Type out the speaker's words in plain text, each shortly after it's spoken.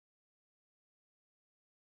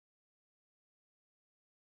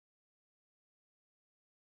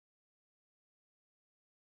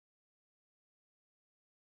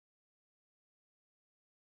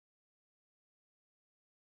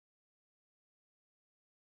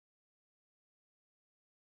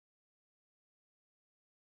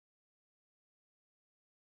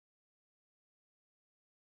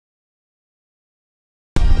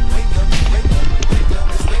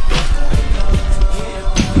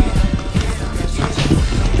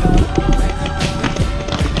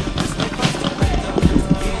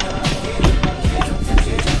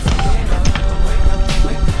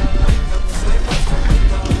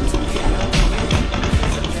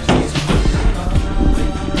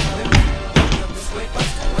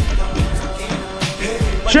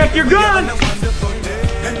Check your gun.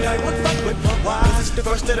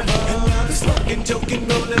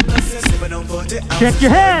 Check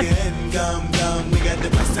your head.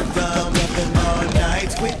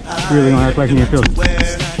 Really gonna act like you feel.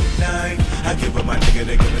 I give up my nigga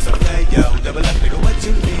to give me some play, yo. Double up, nigga, what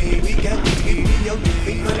you need? We got to give me your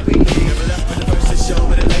need. Double up for the first show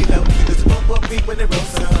with a lay low. Cause the bump up beat when it rolls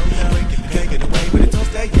so. You can't get away with it,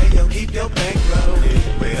 toast that, yeah, yo. Keep your bank rolling.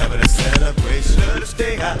 We're having a celebration to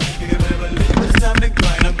stay high. You can never live, it's time to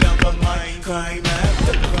grind. I'm down for mine, crime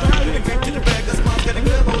after crime. Gonna get to the bag, cause mom's got a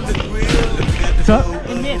glove on the grill. What's up?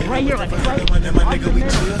 Right here, like right. My nigga, we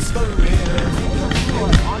just for real.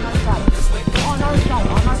 On our side. On our side.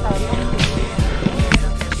 On our side.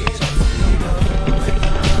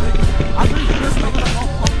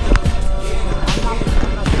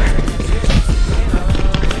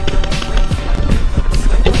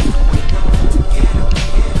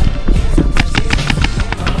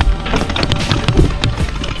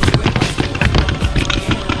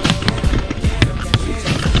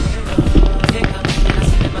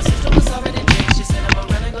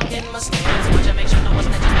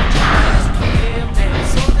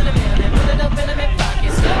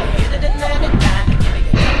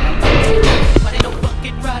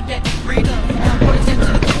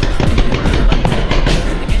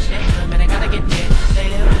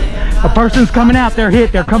 A person's coming out, they're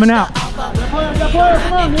hit, they're coming out. Come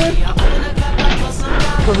on, man.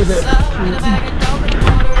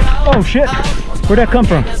 Oh shit, where'd that come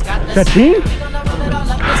from? That team?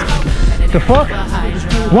 The fuck?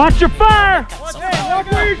 Watch your fire! Hey, watch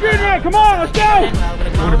where you're shooting at, come on, let's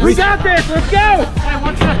go! We got this, let's go!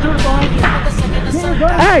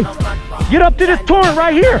 Hey, get up to this turn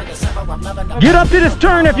right here! Get up to this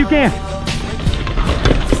turn if you can!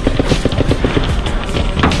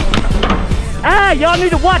 Hey, y'all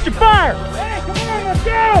need to watch your fire! Hey, come on, let's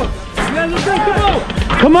go! Yeah, let's go, come on!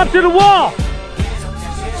 Come up to the wall!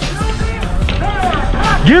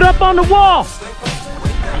 Get up on the wall!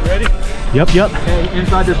 Ready? Yep. Okay,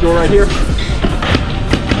 inside this door right here.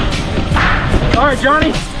 All right,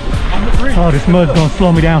 Johnny. On the 3. Oh, this mud's gonna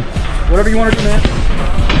slow me down. Whatever you want to do, man.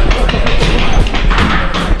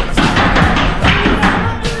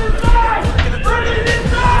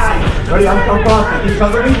 Ready? I'm crossing. Can you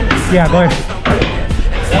cover me? Yeah, go ahead.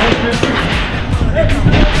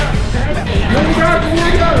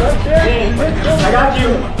 I got you.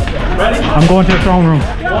 Ready? I'm going to the throne room. 1,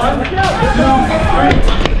 2,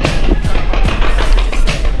 3.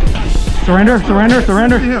 Surrender. Surrender, I'm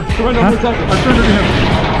gonna attack him. I surrendered to him.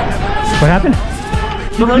 What happened?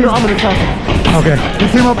 Surrender, I'm gonna attack him. Okay. He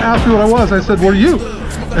came up, asked me what I was. I said, what are you?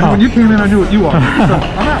 And when you came in, I knew what you are. So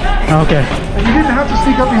I'm out. Okay. And you didn't have to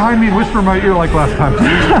sneak up behind me and whisper in my ear like last time.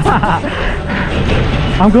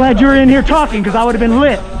 I'm glad you're in here talking because I would have been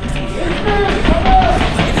lit.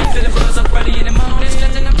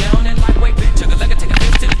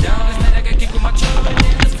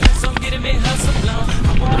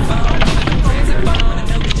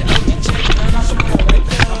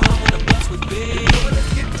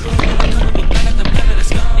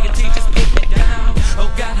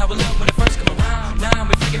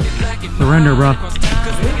 Surrender, bro.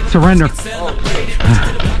 Surrender.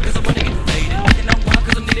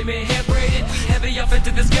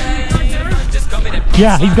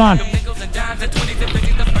 Yeah, he's gone.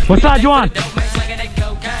 What side you on?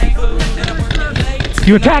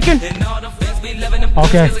 You attacking?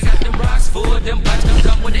 Okay.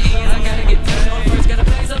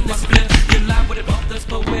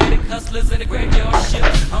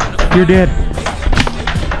 You're dead.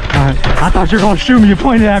 I thought you were gonna shoot me. You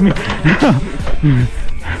pointed at me.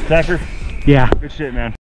 Zachary? Yeah. Good shit, man.